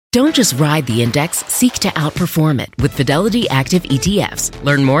Don't just ride the index, seek to outperform it with Fidelity Active ETFs.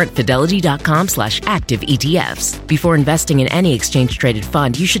 Learn more at fidelity.com/active ETFs. Before investing in any exchange-traded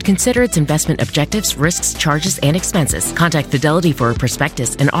fund, you should consider its investment objectives, risks, charges, and expenses. Contact Fidelity for a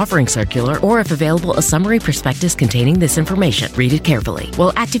prospectus, an offering circular, or if available, a summary prospectus containing this information. Read it carefully.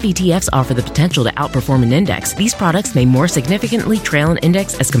 While active ETFs offer the potential to outperform an index, these products may more significantly trail an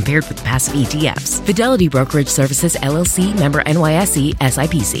index as compared with passive ETFs. Fidelity Brokerage Services, LLC, member NYSE,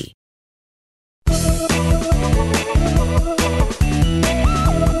 SIPC.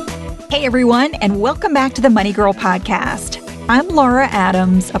 Hey everyone, and welcome back to the Money Girl podcast. I'm Laura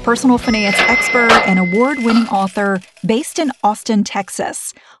Adams, a personal finance expert and award-winning author based in Austin,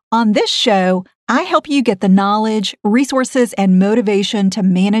 Texas. On this show, I help you get the knowledge, resources, and motivation to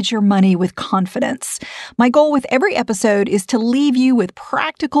manage your money with confidence. My goal with every episode is to leave you with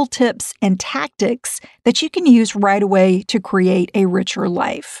practical tips and tactics that you can use right away to create a richer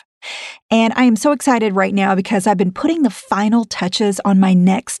life. And I am so excited right now because I've been putting the final touches on my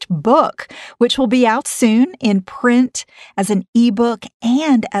next book, which will be out soon in print, as an ebook,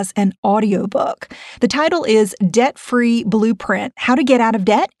 and as an audiobook. The title is Debt-Free Blueprint: How to Get Out of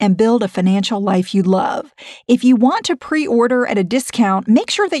Debt and Build a Financial Life You Love. If you want to pre-order at a discount,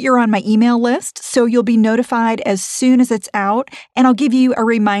 make sure that you're on my email list so you'll be notified as soon as it's out, and I'll give you a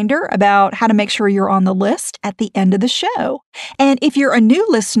reminder about how to make sure you're on the list at the end of the show. And if you're a new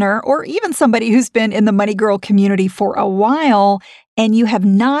listener, or even somebody who's been in the Money Girl community for a while and you have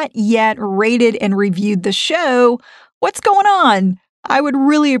not yet rated and reviewed the show, what's going on? I would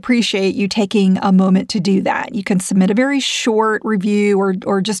really appreciate you taking a moment to do that. You can submit a very short review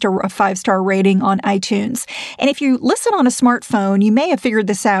or just a 5-star rating on iTunes. And if you listen on a smartphone, you may have figured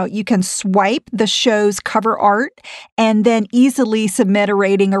this out. You can swipe the show's cover art and then easily submit a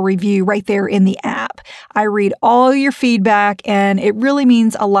rating or review right there in the app. I read all your feedback, and it really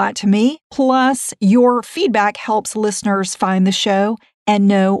means a lot to me. Plus, your feedback helps listeners find the show and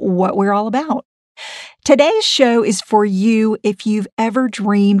know what we're all about. Today's show is for you if you've ever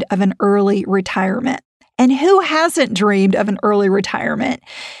dreamed of an early retirement. And who hasn't dreamed of an early retirement?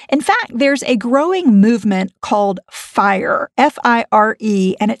 In fact, there's a growing movement called FIRE,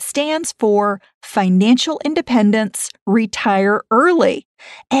 F-I-R-E, and it stands for Financial Independence, Retire Early.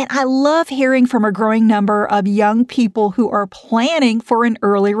 And I love hearing from a growing number of young people who are planning for an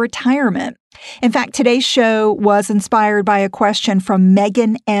early retirement. In fact, today's show was inspired by a question from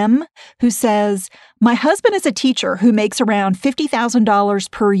Megan M., who says, "My husband is a teacher who makes around $50,000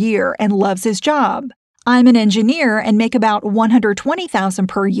 per year and loves his job. I'm an engineer and make about $120,000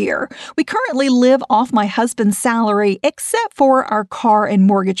 per year. We currently live off my husband's salary except for our car and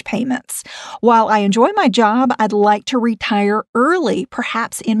mortgage payments. While I enjoy my job, I'd like to retire early,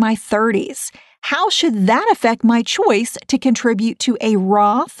 perhaps in my 30s. How should that affect my choice to contribute to a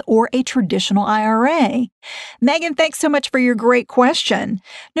Roth or a traditional IRA?" Megan, thanks so much for your great question.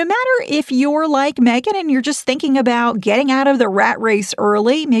 No matter if you're like Megan and you're just thinking about getting out of the rat race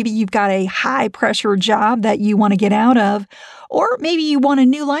early, maybe you've got a high-pressure job that you want to get out of, or maybe you want a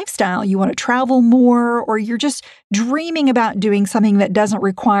new lifestyle, you want to travel more, or you're just dreaming about doing something that doesn't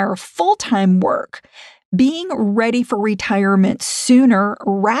require full-time work. Being ready for retirement sooner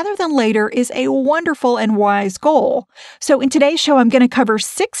rather than later is a wonderful and wise goal. So in today's show, I'm going to cover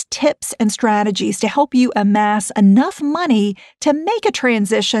 6 tips and strategies to help you amass enough money to make a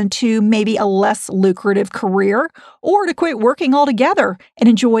transition to maybe a less lucrative career, or to quit working altogether and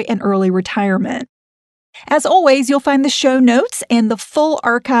enjoy an early retirement. As always, you'll find the show notes and the full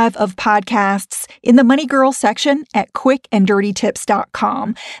archive of podcasts in the Money Girl section at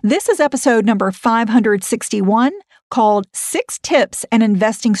quickanddirtytips.com. This is episode number 561, called 6 Tips and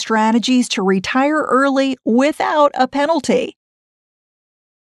Investing Strategies to Retire Early Without a Penalty.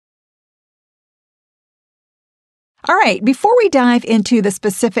 All right, before we dive into the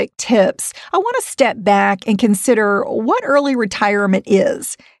specific tips, I want to step back and consider what early retirement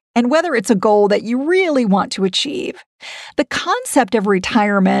is, and whether it's a goal that you really want to achieve. The concept of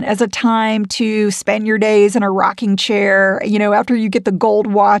retirement as a time to spend your days in a rocking chair, after you get the gold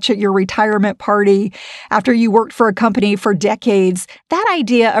watch at your retirement party, after you worked for a company for decades, that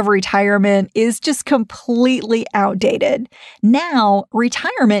idea of retirement is just completely outdated. Now,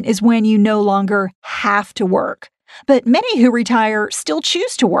 retirement is when you no longer have to work. But many who retire still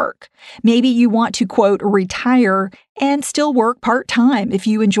choose to work. Maybe you want to, quote, retire and still work part-time if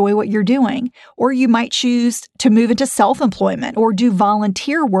you enjoy what you're doing. Or you might choose to move into self-employment or do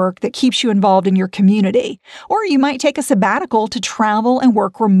volunteer work that keeps you involved in your community. Or you might take a sabbatical to travel and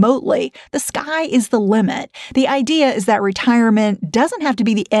work remotely. The sky is the limit. The idea is that retirement doesn't have to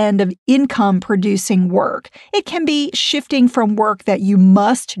be the end of income-producing work. It can be shifting from work that you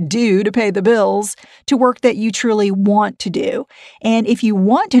must do to pay the bills to work that you truly want to do. And if you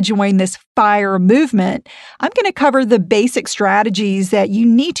want to join this FIRE movement, I'm going to cover the basic strategies that you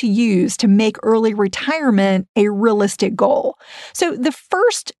need to use to make early retirement a realistic goal. So the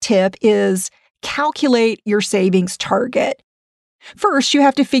first tip is calculate your savings target. First, you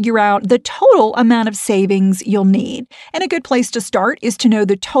have to figure out the total amount of savings you'll need. And a good place to start is to know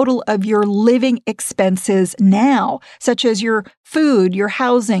the total of your living expenses now, such as your food, your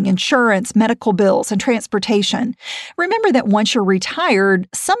housing, insurance, medical bills, and transportation. Remember that once you're retired,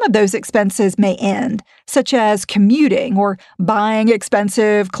 some of those expenses may end, such as commuting or buying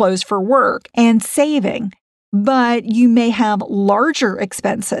expensive clothes for work and saving. But you may have larger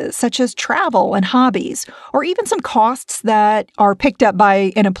expenses, such as travel and hobbies, or even some costs that are picked up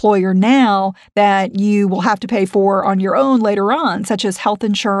by an employer now that you will have to pay for on your own later on, such as health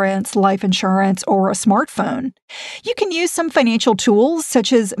insurance, life insurance, or a smartphone. You can use some financial tools,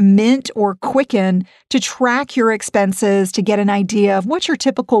 such as Mint or Quicken, to track your expenses to get an idea of what your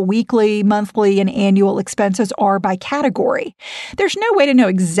typical weekly, monthly, and annual expenses are by category. There's no way to know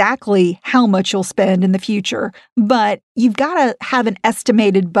exactly how much you'll spend in the future, but you've got to have an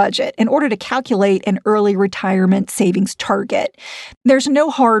estimated budget in order to calculate an early retirement savings target. There's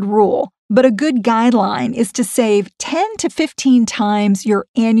no hard rule, but a good guideline is to save 10 to 15 times your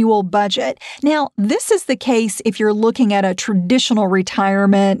annual budget. Now, this is the case if you're looking at a traditional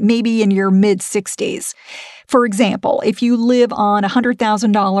retirement, maybe in your mid-60s. For example, if you live on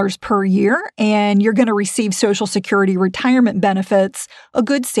 $100,000 per year and you're going to receive Social Security retirement benefits, a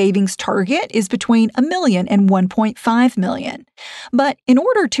good savings target is between $1 million and $1.5 million. But in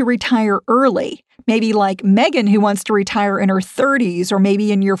order to retire early, maybe like Megan who wants to retire in her 30s or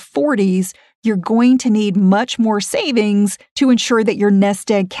maybe in your 40s, you're going to need much more savings to ensure that your nest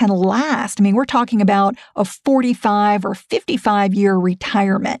egg can last. I mean, we're talking about a 45 or 55-year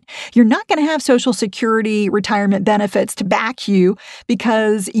retirement. You're not going to have Social Security retirement benefits to back you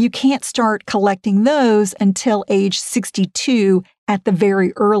because you can't start collecting those until age 62 at the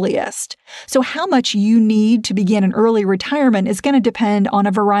very earliest. So how much you need to begin an early retirement is going to depend on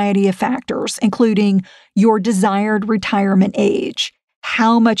a variety of factors, including your desired retirement age,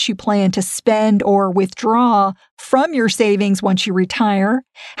 how much you plan to spend or withdraw from your savings once you retire,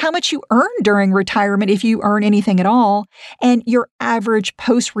 how much you earn during retirement if you earn anything at all, and your average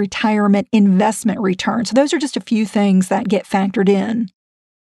post-retirement investment return. So those are just a few things that get factored in.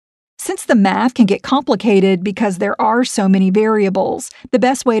 Since the math can get complicated because there are so many variables, the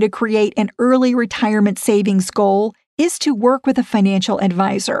best way to create an early retirement savings goal is to work with a financial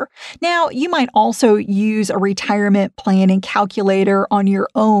advisor. Now, you might also use a retirement planning calculator on your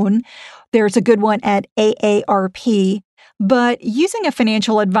own. There's a good one at AARP. But using a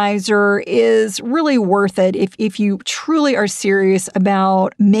financial advisor is really worth it if you truly are serious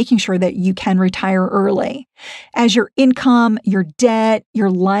about making sure that you can retire early. As your income, your debt, your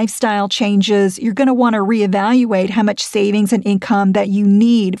lifestyle changes, you're going to want to reevaluate how much savings and income that you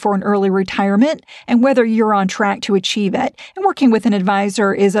need for an early retirement and whether you're on track to achieve it. And working with an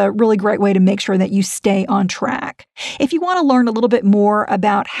advisor is a really great way to make sure that you stay on track. If you want to learn a little bit more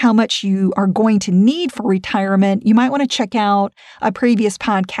about how much you are going to need for retirement, you might want to check out a previous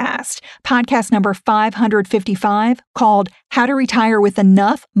podcast number 555, called How to Retire with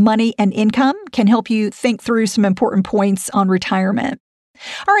Enough Money and Income, can help you think through some important points on retirement.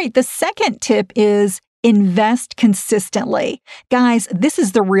 All right, the second tip is invest consistently. Guys, this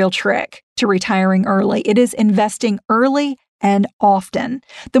is the real trick to retiring early. It is investing early and often.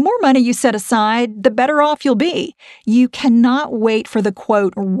 The more money you set aside, the better off you'll be. You cannot wait for the,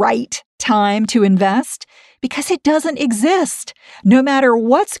 quote, right time to invest because it doesn't exist. No matter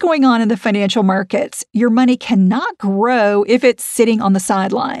what's going on in the financial markets, your money cannot grow if it's sitting on the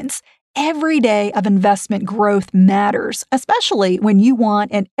sidelines. Every day of investment growth matters, especially when you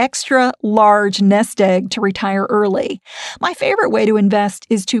want an extra large nest egg to retire early. My favorite way to invest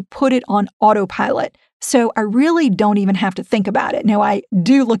is to put it on autopilot, so I really don't even have to think about it. Now, I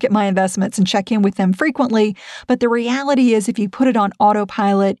do look at my investments and check in with them frequently, but the reality is if you put it on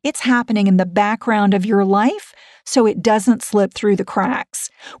autopilot, it's happening in the background of your life, so it doesn't slip through the cracks.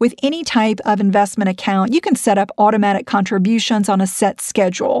 With any type of investment account, you can set up automatic contributions on a set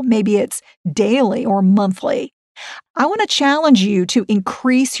schedule. Maybe it's daily or monthly. I want to challenge you to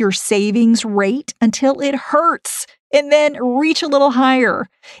increase your savings rate until it hurts. and then reach a little higher.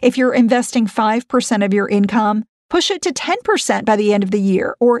 If you're investing 5% of your income, push it to 10% by the end of the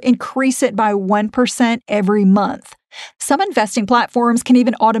year or increase it by 1% every month. Some investing platforms can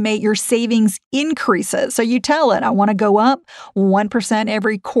even automate your savings increases. So you tell it, I want to go up 1%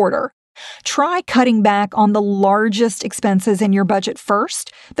 every quarter. Try cutting back on the largest expenses in your budget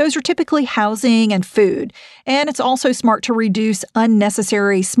first. Those are typically housing and food. And it's also smart to reduce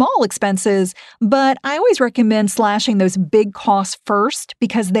unnecessary small expenses, but I always recommend slashing those big costs first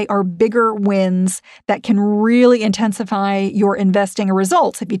because they are bigger wins that can really intensify your investing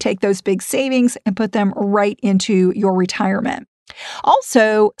results if you take those big savings and put them right into your retirement.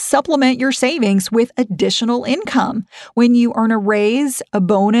 Also, supplement your savings with additional income. When you earn a raise, a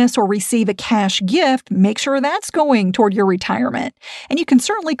bonus, or receive a cash gift, make sure that's going toward your retirement. And you can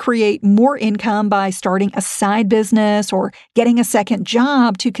certainly create more income by starting a side business or getting a second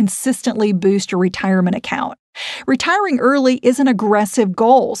job to consistently boost your retirement account. Retiring early is an aggressive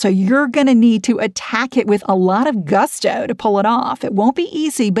goal, so you're going to need to attack it with a lot of gusto to pull it off. It won't be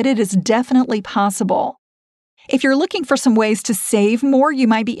easy, but it is definitely possible. If you're looking for some ways to save more, you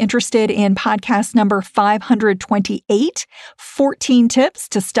might be interested in podcast number 528, 14 Tips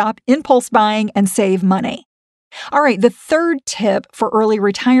to Stop Impulse Buying and Save Money. All right, the third tip for early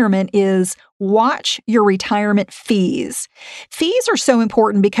retirement is watch your retirement fees. Fees are so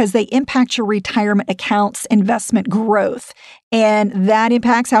important because they impact your retirement account's investment growth, and that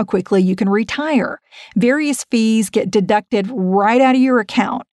impacts how quickly you can retire. Various fees get deducted right out of your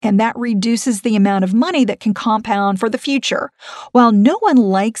account, and that reduces the amount of money that can compound for the future. While no one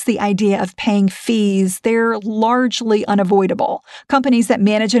likes the idea of paying fees, they're largely unavoidable. Companies that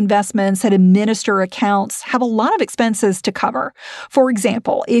manage investments and administer accounts have a lot of expenses to cover. For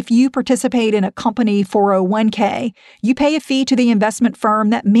example, if you participate in a company 401k, you pay a fee to the investment firm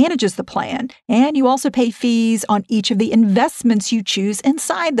that manages the plan, and you also pay fees on each of the investments you choose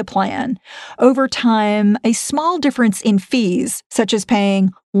inside the plan. Over time, a small difference in fees, such as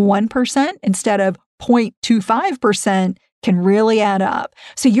paying 1% instead of 0.25%, can really add up.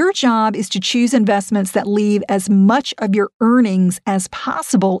 So your job is to choose investments that leave as much of your earnings as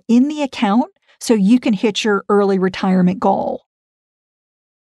possible in the account so you can hit your early retirement goal.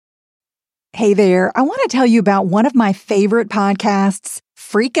 Hey there, I want to tell you about one of my favorite podcasts,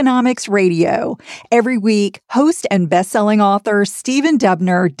 Freakonomics Radio. Every week, host and best-selling author Stephen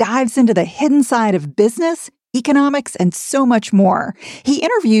Dubner dives into the hidden side of business, economics, and so much more. He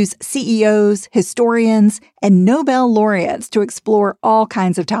interviews CEOs, historians, and Nobel laureates to explore all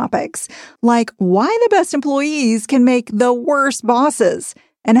kinds of topics, like why the best employees can make the worst bosses,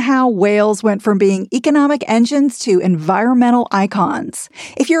 and how whales went from being economic engines to environmental icons.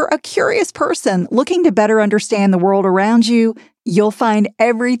 If you're a curious person looking to better understand the world around you, you'll find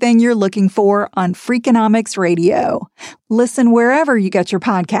everything you're looking for on Freakonomics Radio. Listen wherever you get your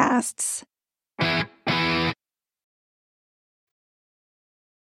podcasts.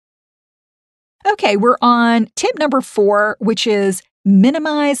 Okay, we're on tip number 4, which is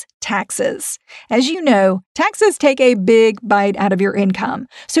minimize taxes. As you know, taxes take a big bite out of your income.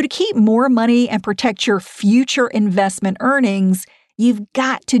 So to keep more money and protect your future investment earnings, you've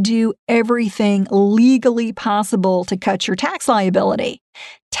got to do everything legally possible to cut your tax liability.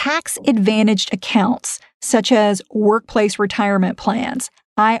 Tax-advantaged accounts, such as workplace retirement plans,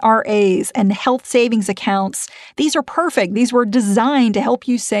 IRAs, and health savings accounts, these are perfect. These were designed to help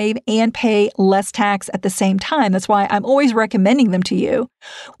you save and pay less tax at the same time. That's why I'm always recommending them to you.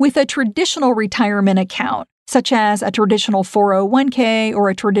 With a traditional retirement account, such as a traditional 401k or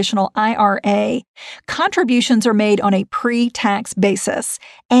a traditional IRA, contributions are made on a pre-tax basis,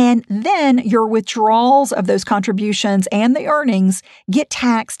 and then your withdrawals of those contributions and the earnings get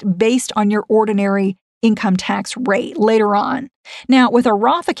taxed based on your ordinary income tax rate later on. Now, with a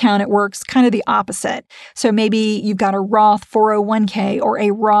Roth account, it works kind of the opposite. So maybe you've got a Roth 401k or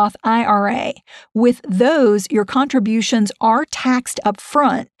a Roth IRA. With those, your contributions are taxed up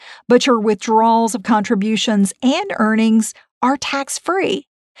front, but your withdrawals of contributions and earnings are tax-free.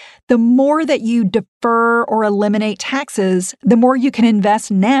 The more that you defer or eliminate taxes, the more you can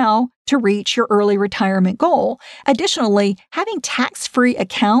invest now to reach your early retirement goal. Additionally, having tax-free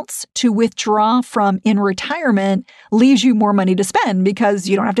accounts to withdraw from in retirement leaves you more money to spend because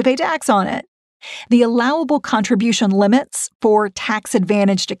you don't have to pay tax on it. The allowable contribution limits for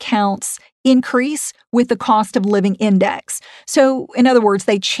tax-advantaged accounts increase with the cost of living index. So, in other words,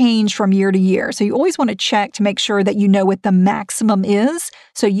 they change from year to year. So you always want to check to make sure that you know what the maximum is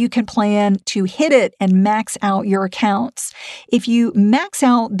so you can plan to hit it and max out your accounts. If you max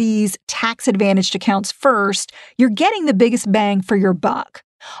out these tax-advantaged accounts first, you're getting the biggest bang for your buck.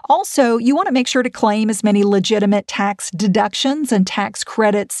 Also, you want to make sure to claim as many legitimate tax deductions and tax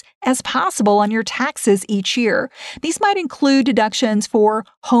credits as possible on your taxes each year. These might include deductions for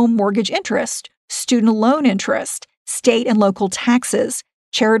home mortgage interest, student loan interest, state and local taxes,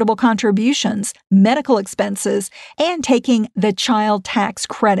 charitable contributions, medical expenses, and taking the child tax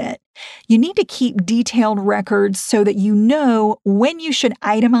credit. You need to keep detailed records so that you know when you should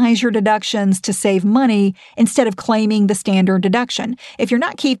itemize your deductions to save money instead of claiming the standard deduction. If you're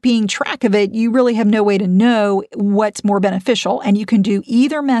not keeping track of it, you really have no way to know what's more beneficial, and you can do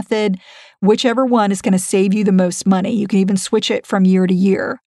either method, whichever one is going to save you the most money. You can even switch it from year to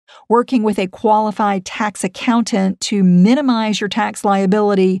year. Working with a qualified tax accountant to minimize your tax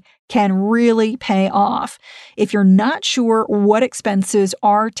liability can really pay off. If you're not sure what expenses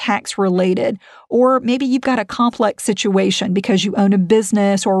are tax-related, or maybe you've got a complex situation because you own a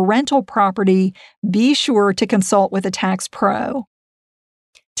business or rental property, be sure to consult with a tax pro.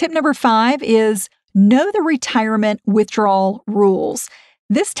 Tip number 5 is know the retirement withdrawal rules.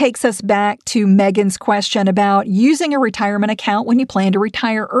 This takes us back to Megan's question about using a retirement account when you plan to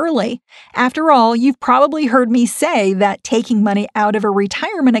retire early. After all, you've probably heard me say that taking money out of a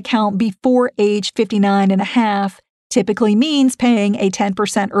retirement account before age 59 and a half typically means paying a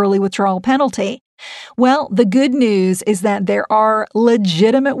 10% early withdrawal penalty. Well, the good news is that there are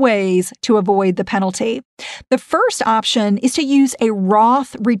legitimate ways to avoid the penalty. The first option is to use a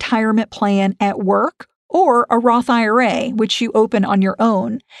Roth retirement plan at work or a Roth IRA, which you open on your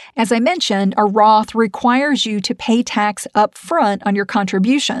own. As I mentioned, a Roth requires you to pay tax up front on your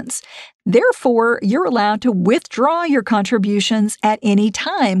contributions. Therefore, you're allowed to withdraw your contributions at any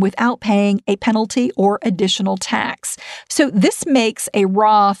time without paying a penalty or additional tax. So this makes a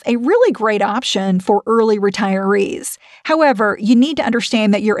Roth a really great option for early retirees. However, you need to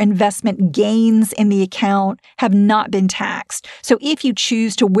understand that your investment gains in the account have not been taxed. So if you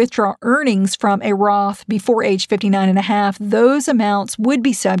choose to withdraw earnings from a Roth before age 59 and a half, those amounts would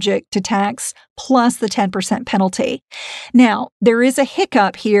be subject to tax plus the 10% penalty. Now, there is a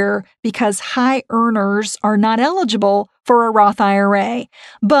hiccup here because high earners are not eligible for a Roth IRA,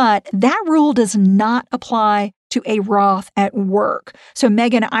 but that rule does not apply to a Roth at work. So,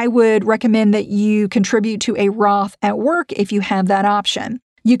 Megan, I would recommend that you contribute to a Roth at work if you have that option.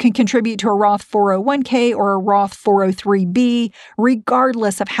 You can contribute to a Roth 401k or a Roth 403b,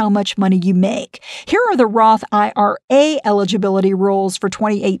 regardless of how much money you make. Here are the Roth IRA eligibility rules for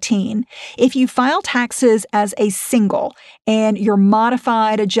 2018. If you file taxes as a single and your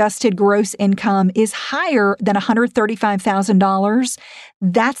modified adjusted gross income is higher than $135,000,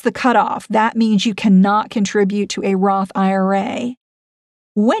 that's the cutoff. That means you cannot contribute to a Roth IRA.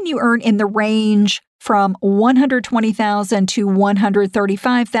 When you earn in the range from $120,000 to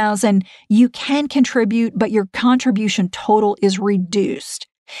 $135,000, you can contribute, but your contribution total is reduced.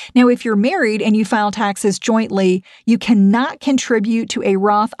 Now, if you're married and you file taxes jointly, you cannot contribute to a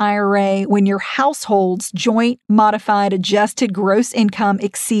Roth IRA when your household's joint modified adjusted gross income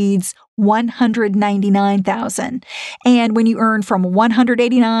exceeds $199,000. And when you earn from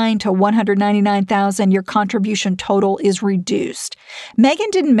 $189,000 to $199,000, your contribution total is reduced.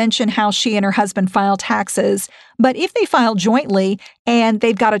 Megan didn't mention how she and her husband file taxes, but if they file jointly and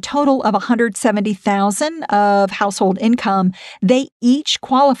they've got a total of $170,000 of household income, they each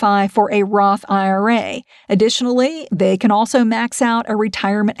qualify for a Roth IRA. Additionally, they can also max out a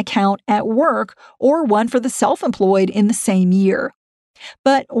retirement account at work or one for the self-employed in the same year.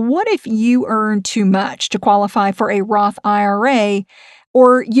 But what if you earn too much to qualify for a Roth IRA,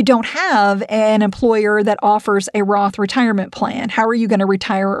 or you don't have an employer that offers a Roth retirement plan? How are you going to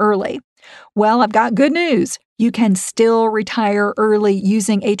retire early? Well, I've got good news. You can still retire early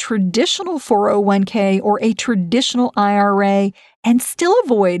using a traditional 401k or a traditional IRA and still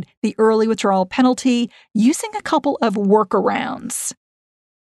avoid the early withdrawal penalty using a couple of workarounds.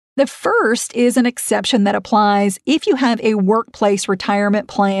 The first is an exception that applies if you have a workplace retirement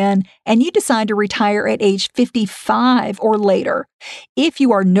plan and you decide to retire at age 55 or later. If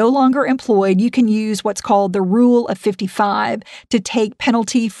you are no longer employed, you can use what's called the Rule of 55 to take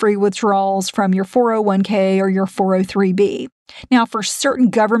penalty-free withdrawals from your 401k or your 403b. Now, for certain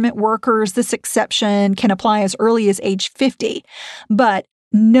government workers, this exception can apply as early as age 50, but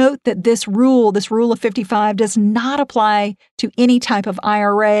note that this rule of 55, does not apply to any type of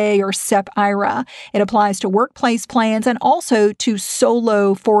IRA or SEP IRA. It applies to workplace plans and also to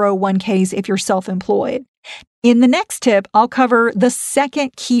solo 401ks if you're self-employed. In the next tip, I'll cover the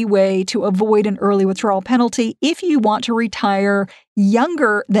second key way to avoid an early withdrawal penalty if you want to retire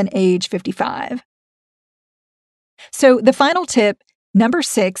younger than age 55. So the final tip, number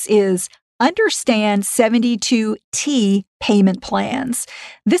 6, is understand 72T payment plans.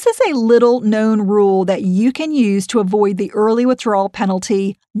 This is a little known rule that you can use to avoid the early withdrawal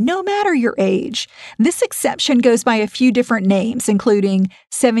penalty no matter your age. This exception goes by a few different names, including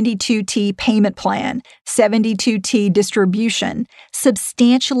 72T payment plan, 72T distribution,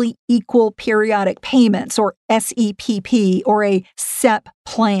 substantially equal periodic payments, or SEPP, or a SEP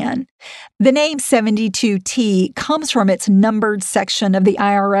plan. The name 72T comes from its numbered section of the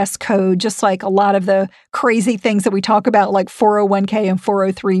IRS code, just like a lot of the crazy things that we talk about, like 401k and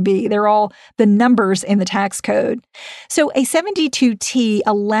 403b. They're all the numbers in the tax code. So a 72T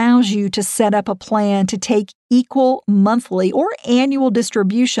allows you to set up a plan to take equal monthly or annual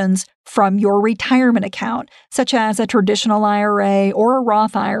distributions from your retirement account, such as a traditional IRA or a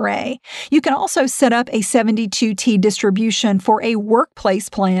Roth IRA. You can also set up a 72T distribution for a workplace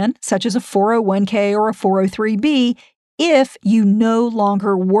plan, such as a 401k or a 403b, if you no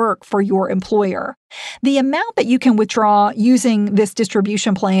longer work for your employer. The amount that you can withdraw using this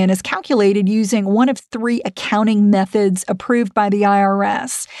distribution plan is calculated using one of three accounting methods approved by the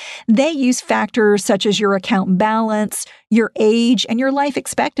IRS. They use factors such as your account balance, your age, and your life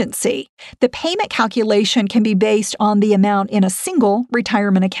expectancy. The payment calculation can be based on the amount in a single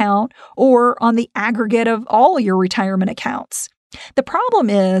retirement account or on the aggregate of all your retirement accounts. The problem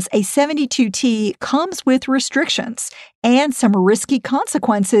is a 72T comes with restrictions and some risky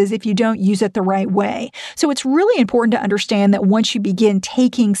consequences if you don't use it the right way. So it's really important to understand that once you begin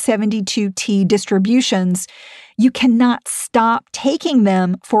taking 72T distributions, you cannot stop taking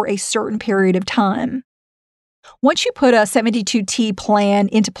them for a certain period of time. Once you put a 72T plan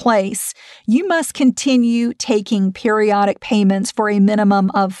into place, you must continue taking periodic payments for a minimum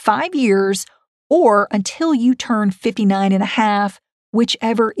of 5 years or until you turn 59 and a half,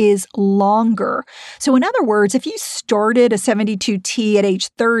 whichever is longer. So in other words, if you started a 72T at age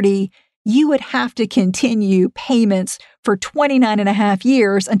 30, you would have to continue payments for 29 and a half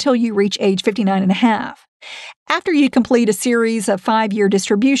years until you reach age 59 and a half. After you complete a series of 5-year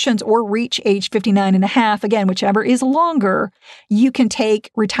distributions or reach age 59 and a half, again, whichever is longer, you can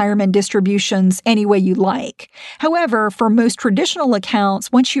take retirement distributions any way you like. However, for most traditional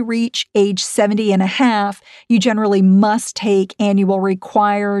accounts, once you reach age 70 and a half, you generally must take annual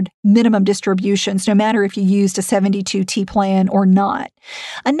required minimum distributions, no matter if you used a 72T plan or not.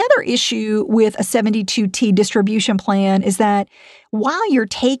 Another issue with a 72T distribution plan is that while you're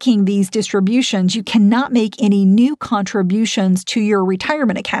taking these distributions, you cannot make any new contributions to your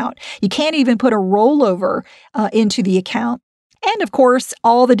retirement account. You can't even put a rollover into the account. And of course,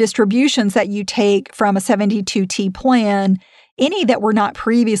 all the distributions that you take from a 72T plan, any that were not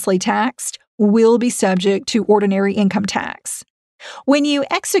previously taxed, will be subject to ordinary income tax. When you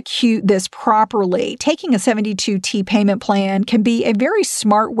execute this properly, taking a 72T payment plan can be a very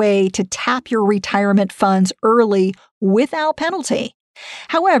smart way to tap your retirement funds early without penalty.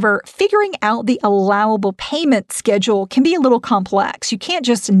 However, figuring out the allowable payment schedule can be a little complex. You can't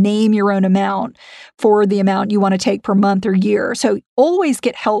just name your own amount for the amount you want to take per month or year. So always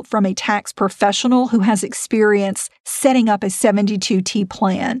get help from a tax professional who has experience setting up a 72T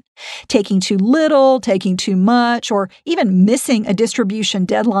plan. Taking too little, taking too much, or even missing a distribution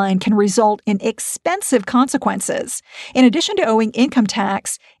deadline can result in expensive consequences. In addition to owing income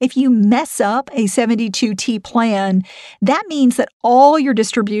tax, if you mess up a 72T plan, that means that all your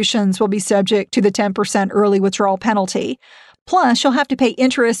distributions will be subject to the 10% early withdrawal penalty. Plus, you'll have to pay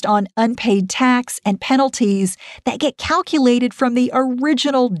interest on unpaid tax and penalties that get calculated from the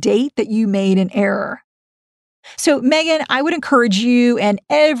original date that you made an error. So, Megan, I would encourage you and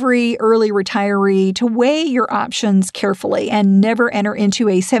every early retiree to weigh your options carefully and never enter into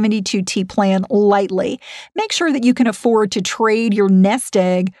a 72T plan lightly. Make sure that you can afford to trade your nest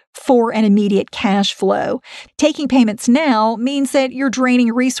egg for an immediate cash flow. Taking payments now means that you're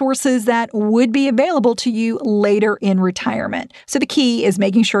draining resources that would be available to you later in retirement. So the key is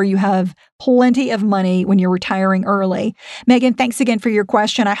making sure you have plenty of money when you're retiring early. Megan, thanks again for your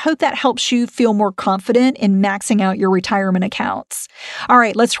question. I hope that helps you feel more confident in maxing out your retirement accounts. All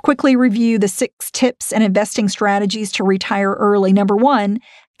right, let's quickly review the 6 tips and investing strategies to retire early. Number 1,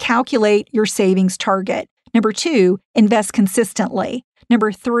 calculate your savings target. Number 2, invest consistently.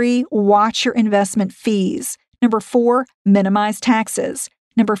 Number 3, watch your investment fees. Number 4, minimize taxes.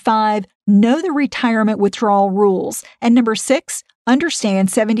 Number 5, know the retirement withdrawal rules. And number 6, understand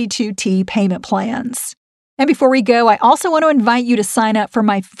 72T payment plans. And before we go, I also want to invite you to sign up for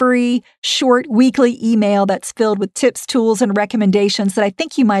my free, short, weekly email that's filled with tips, tools, and recommendations that I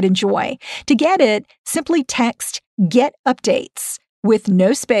think you might enjoy. To get it, simply text "Get Updates" with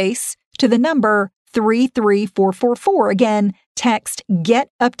no space to the number 33444. Again, Text GET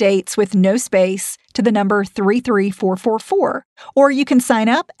UPDATES with no space to the number 33444. Or you can sign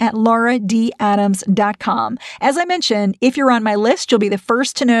up at lauradadams.com. As I mentioned, if you're on my list, you'll be the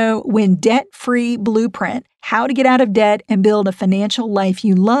first to know when Debt-Free Blueprint, How to Get Out of Debt and Build a Financial Life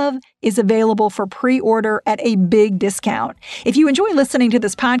You Love, is available for pre-order at a big discount. If you enjoy listening to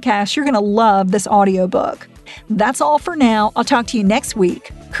this podcast, you're going to love this audiobook. That's all for now. I'll talk to you next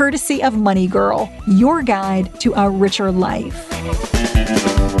week, courtesy of Money Girl, your guide to a richer life.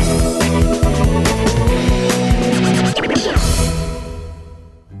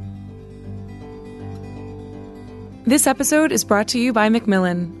 This episode is brought to you by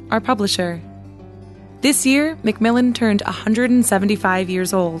Macmillan, our publisher. This year, Macmillan turned 175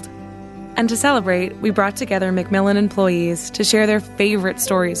 years old. And to celebrate, we brought together Macmillan employees to share their favorite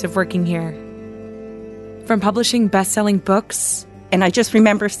stories of working here. From publishing best-selling books. And I just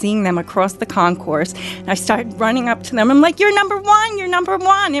remember seeing them across the concourse. And I started running up to them. I'm like, you're number one, you're number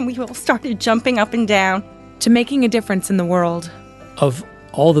one. And we all started jumping up and down. To making a difference in the world. Of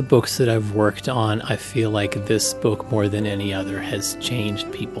all the books that I've worked on, I feel like this book, more than any other, has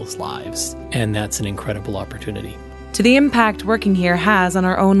changed people's lives. And that's an incredible opportunity. To the impact working here has on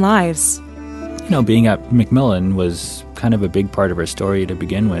our own lives. You know, being at Macmillan was kind of a big part of our story to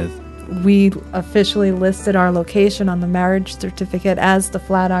begin with. We officially listed our location on the marriage certificate as the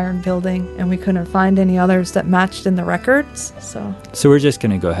Flatiron Building, and we couldn't find any others that matched in the records. So we're just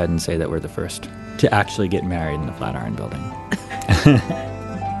going to go ahead and say that we're the first to actually get married in the Flatiron Building.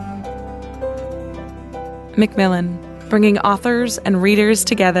 Macmillan, bringing authors and readers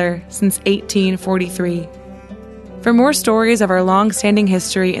together since 1843. For more stories of our long-standing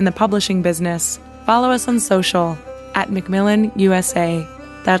history in the publishing business, follow us on social at Macmillan USA.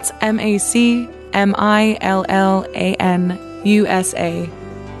 That's MacMillan USA.